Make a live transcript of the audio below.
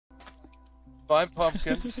Find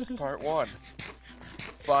pumpkins, part 1.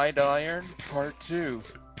 Find iron, part 2.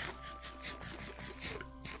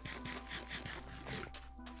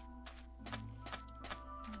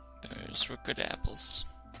 Those were good apples.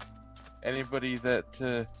 Anybody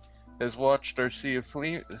that has watched our Sea of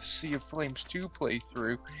Flames 2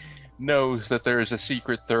 playthrough knows that there is a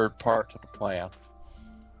secret third part to the plan.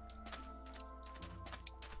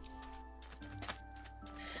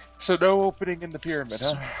 So no opening in the pyramid,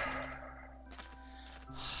 huh?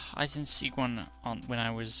 I didn't see one on when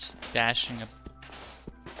I was dashing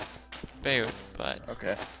about, but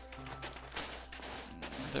Okay.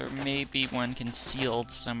 there may be one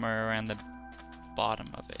concealed somewhere around the bottom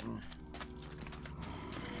of it.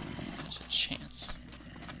 There's a chance.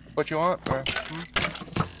 What you want?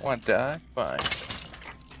 Want to die? Fine.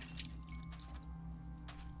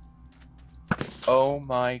 Oh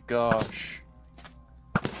my gosh.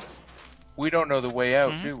 We don't know the way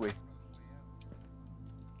out, do we?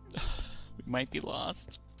 We might be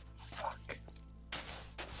lost. Fuck.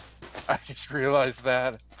 I just realized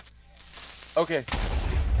that. Okay.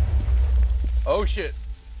 Oh shit.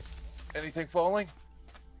 Anything falling?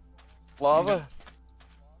 Lava? Nope.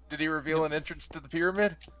 Did he reveal an entrance to the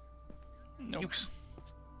pyramid? Nope.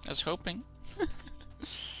 I was hoping.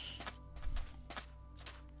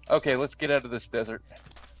 Okay, let's get out of this desert.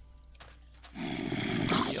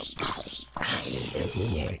 Yep.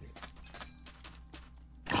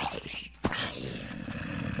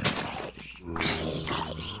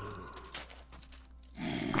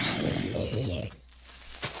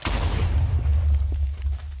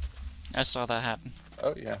 I saw that happen.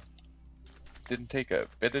 Oh yeah. Didn't take a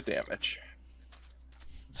bit of damage.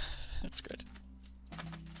 That's good.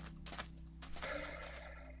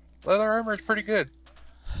 Leather armor is pretty good.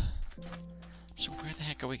 So where the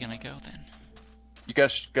heck are we gonna go then? You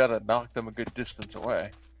guys gotta knock them a good distance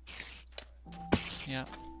away. Yeah.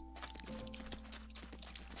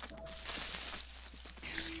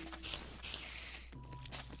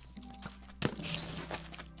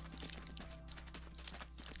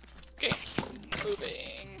 Okay,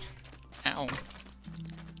 moving. Ow.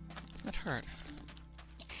 That hurt.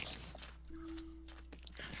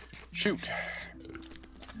 Shoot.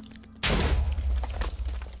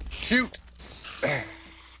 Shoot!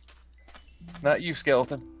 Not you,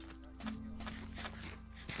 skeleton.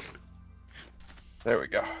 There we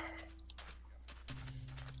go.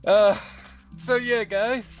 So yeah,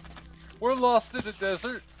 guys. We're lost in the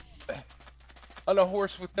desert. On a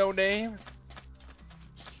horse with no name.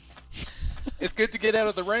 It's good to get out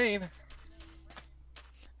of the rain.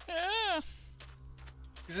 Yeah.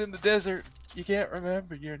 Because in the desert, you can't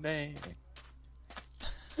remember your name.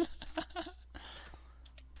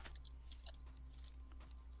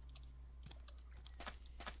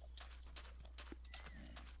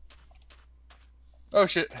 Oh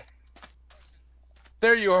shit.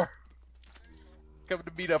 There you are. Coming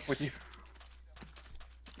to meet up with you.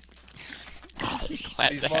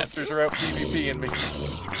 Glad These to have monsters you. are out PvPing me.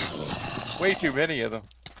 Way too many of them.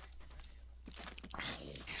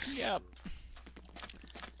 Yep.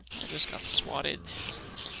 I just got swatted.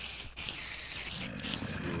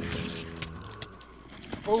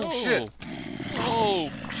 Oh shit. Oh.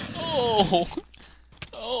 Oh.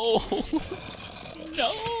 Oh.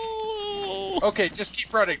 No. Okay, just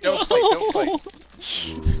keep running. Don't fight. Don't fight.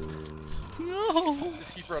 No.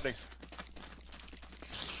 Just keep running.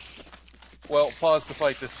 Well, pause to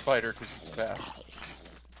fight this spider because it's fast.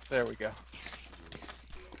 There we go.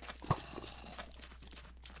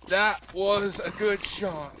 That was a good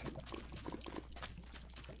shot.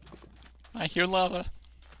 I hear lava.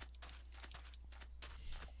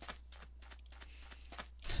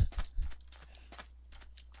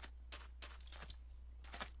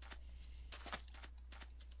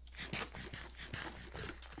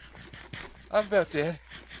 I'm about dead.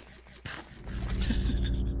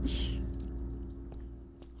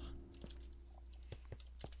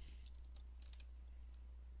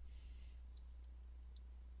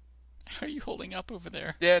 How are you holding up over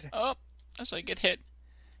there? Dead. Oh, as I get hit.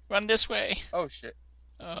 Run this way. Oh shit.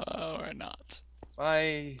 Or not.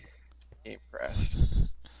 My game crashed.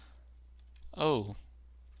 Oh.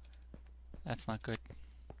 That's not good.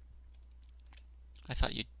 I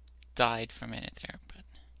thought you died for a minute there, but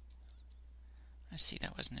I see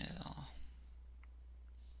that wasn't it at all.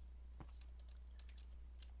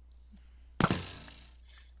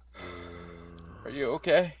 Are you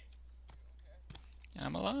okay?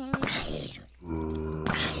 I'm alive. Damn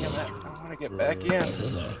it. I want to get back in.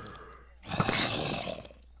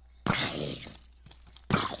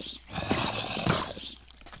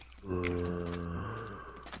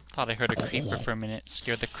 Thought I heard a creeper for a minute.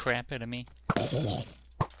 Scared the crap out of me.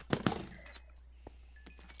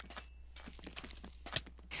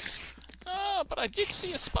 Ah, but I did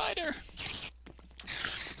see a spider.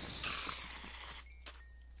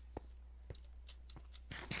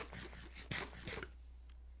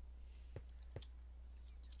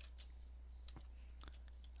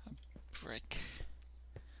 A brick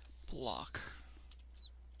block.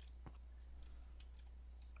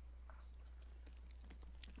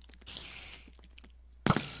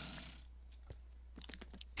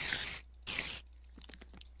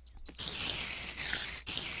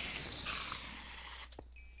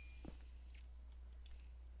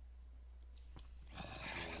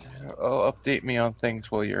 Oh, update me on things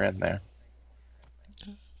while you're in there.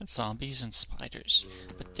 Zombies and spiders,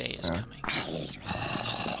 but day is coming.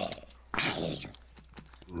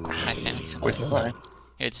 I found something. Which one?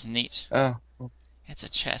 It's neat. Oh. It's a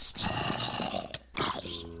chest.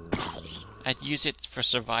 I'd use it for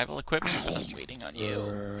survival equipment, but I'm waiting on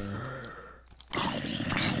you.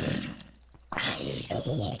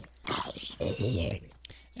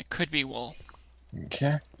 It could be wool.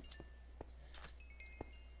 Okay.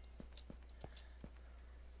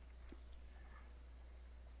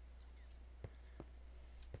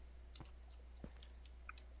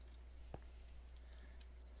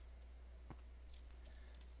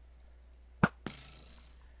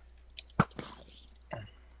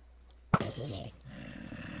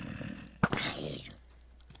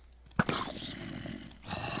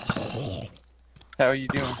 How are you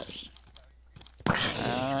doing?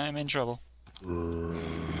 I'm in trouble.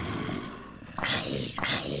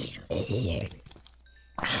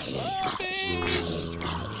 Zombies!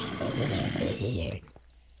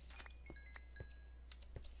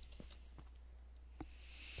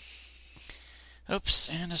 Oops,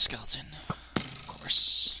 and a skeleton. Of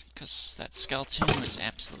course, because that skeleton was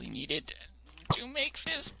absolutely needed to make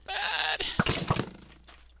this bad.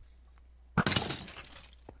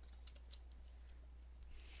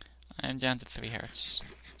 I'm down to 3 hearts.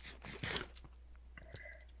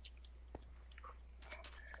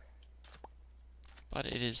 But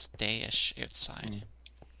it is dayish outside.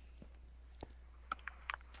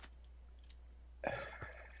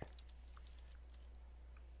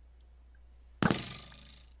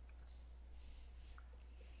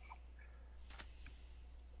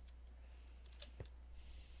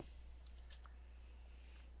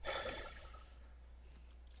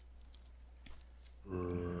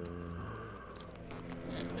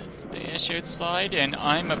 It's dayish outside, and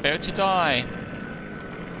I'm about to die.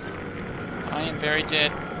 I am very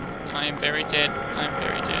dead. I am very dead. I'm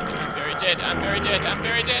very dead. I'm very dead. I'm very dead. I'm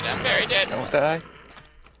very dead. I'm very dead. Don't die.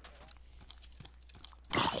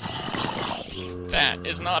 That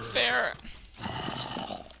is not fair.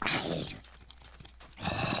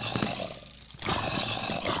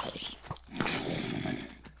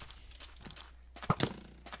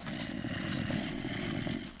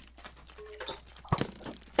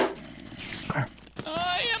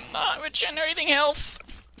 I am not regenerating health.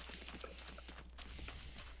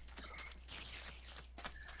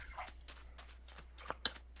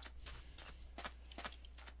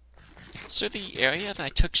 So the area that I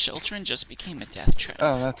took shelter in just became a death trap.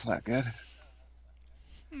 Oh, that's not good.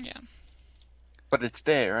 Yeah. But it's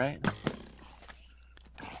day, right?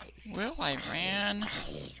 Well, I ran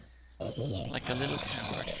like a little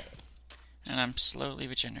coward. And I'm slowly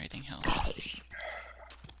regenerating health.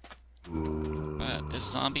 But this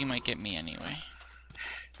zombie might get me anyway.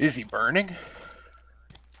 Is he burning?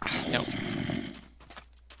 Nope.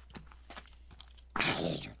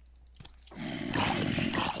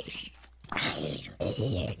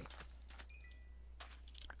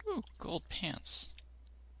 Ooh, gold pants.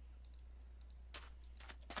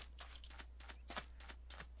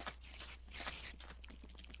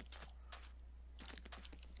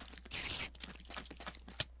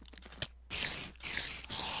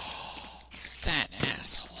 That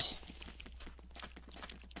asshole.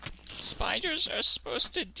 Spiders are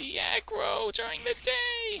supposed to de-aggro during the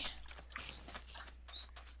day.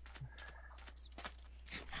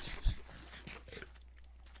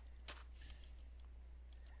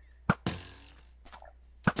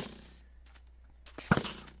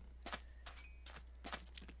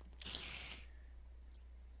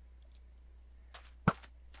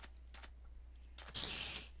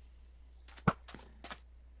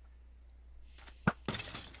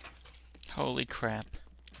 Holy crap.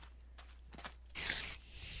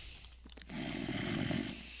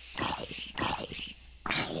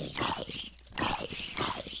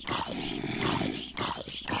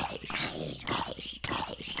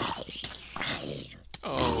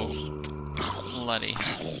 Oh, bloody.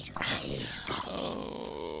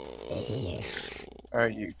 Oh. Are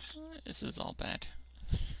you? This is all bad.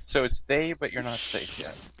 So it's day, but you're not safe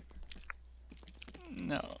yet.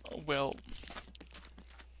 No, well,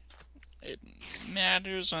 it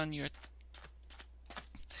matters on your...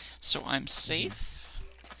 So I'm safe,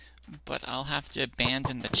 but I'll have to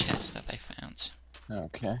abandon the chest that I found.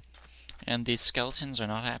 Okay. And these skeletons are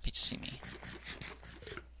not happy to see me.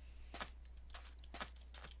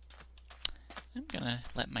 I'm gonna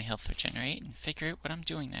let my health regenerate and figure out what I'm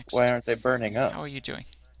doing next. Why aren't they burning up? How are you doing?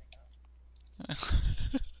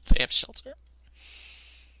 They have shelter.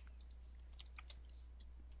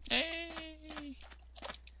 Hey!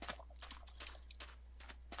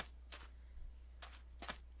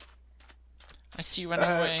 I see you running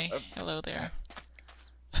away. Hello there.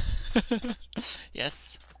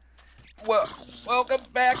 Yes. Well, welcome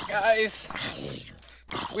back, guys.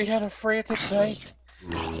 We had a frantic night.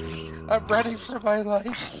 I'm ready for my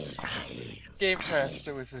life. Game crash.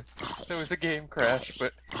 There was a game crash,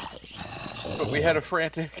 but we had a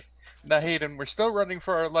frantic night, and we're still running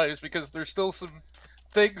for our lives because there's still some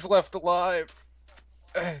things left alive.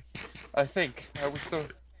 I think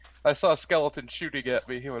I saw a skeleton shooting at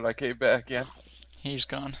me when I came back in. He's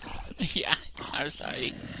gone. Yeah, I was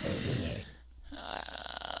sorry.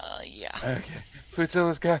 Yeah. Okay.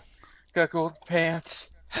 Foodzilla's got gold pants,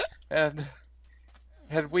 and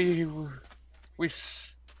we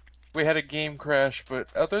had a game crash,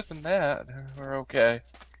 but other than that, we're okay.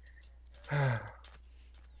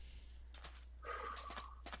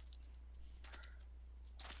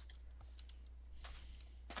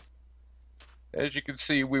 As you can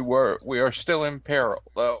see, we are still in peril,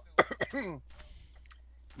 though.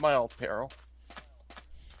 Mild peril.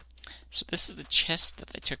 So this is the chest that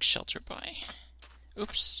I took shelter by.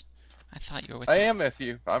 Oops. I thought you were with I me. am with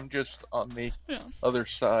you. I'm just on the other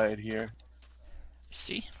side here.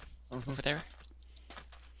 See? Over there?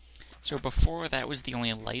 So before that was the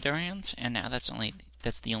only light around, and now that's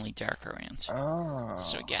the only dark around. Oh.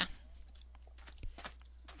 So yeah.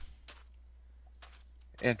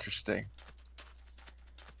 Interesting.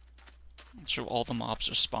 So all the mobs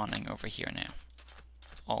are spawning over here now.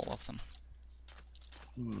 All of them.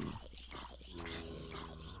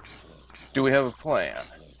 Do we have a plan?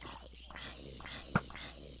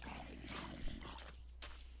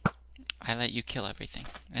 I let you kill everything.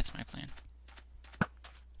 That's my plan.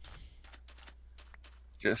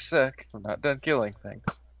 Just a sec. I'm not done killing things.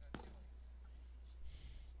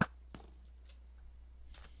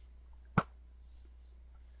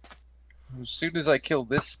 As soon as I kill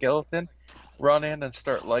this skeleton, run in and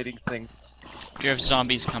start lighting things. You have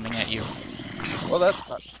zombies coming at you. Well, that's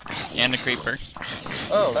not... And a creeper.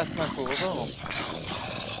 Oh, that's not cool at all.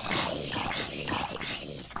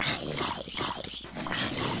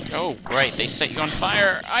 Oh, right, they set you on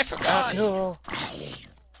fire. I forgot. Cool.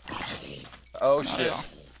 Oh, Not shit. at all.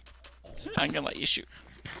 I'm gonna let you shoot.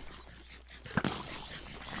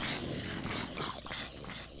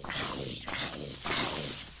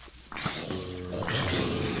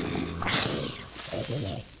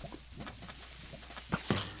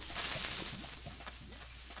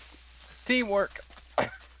 Teamwork.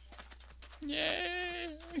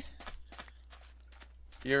 Yay!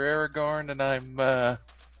 You're Aragorn, and I'm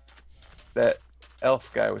that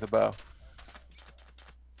elf guy with a bow.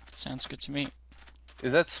 Sounds good to me.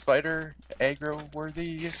 Is that spider aggro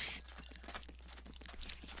worthy?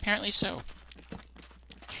 Apparently so.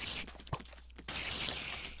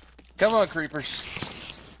 Come on,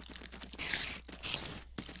 creepers.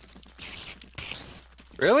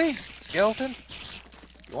 Really? Skeleton?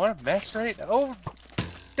 You want to mess right now? Oh,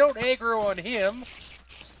 don't aggro on him.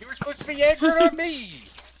 You were supposed to be aggroed on me.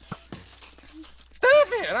 Stop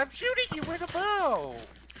it! I'm shooting you with a bow.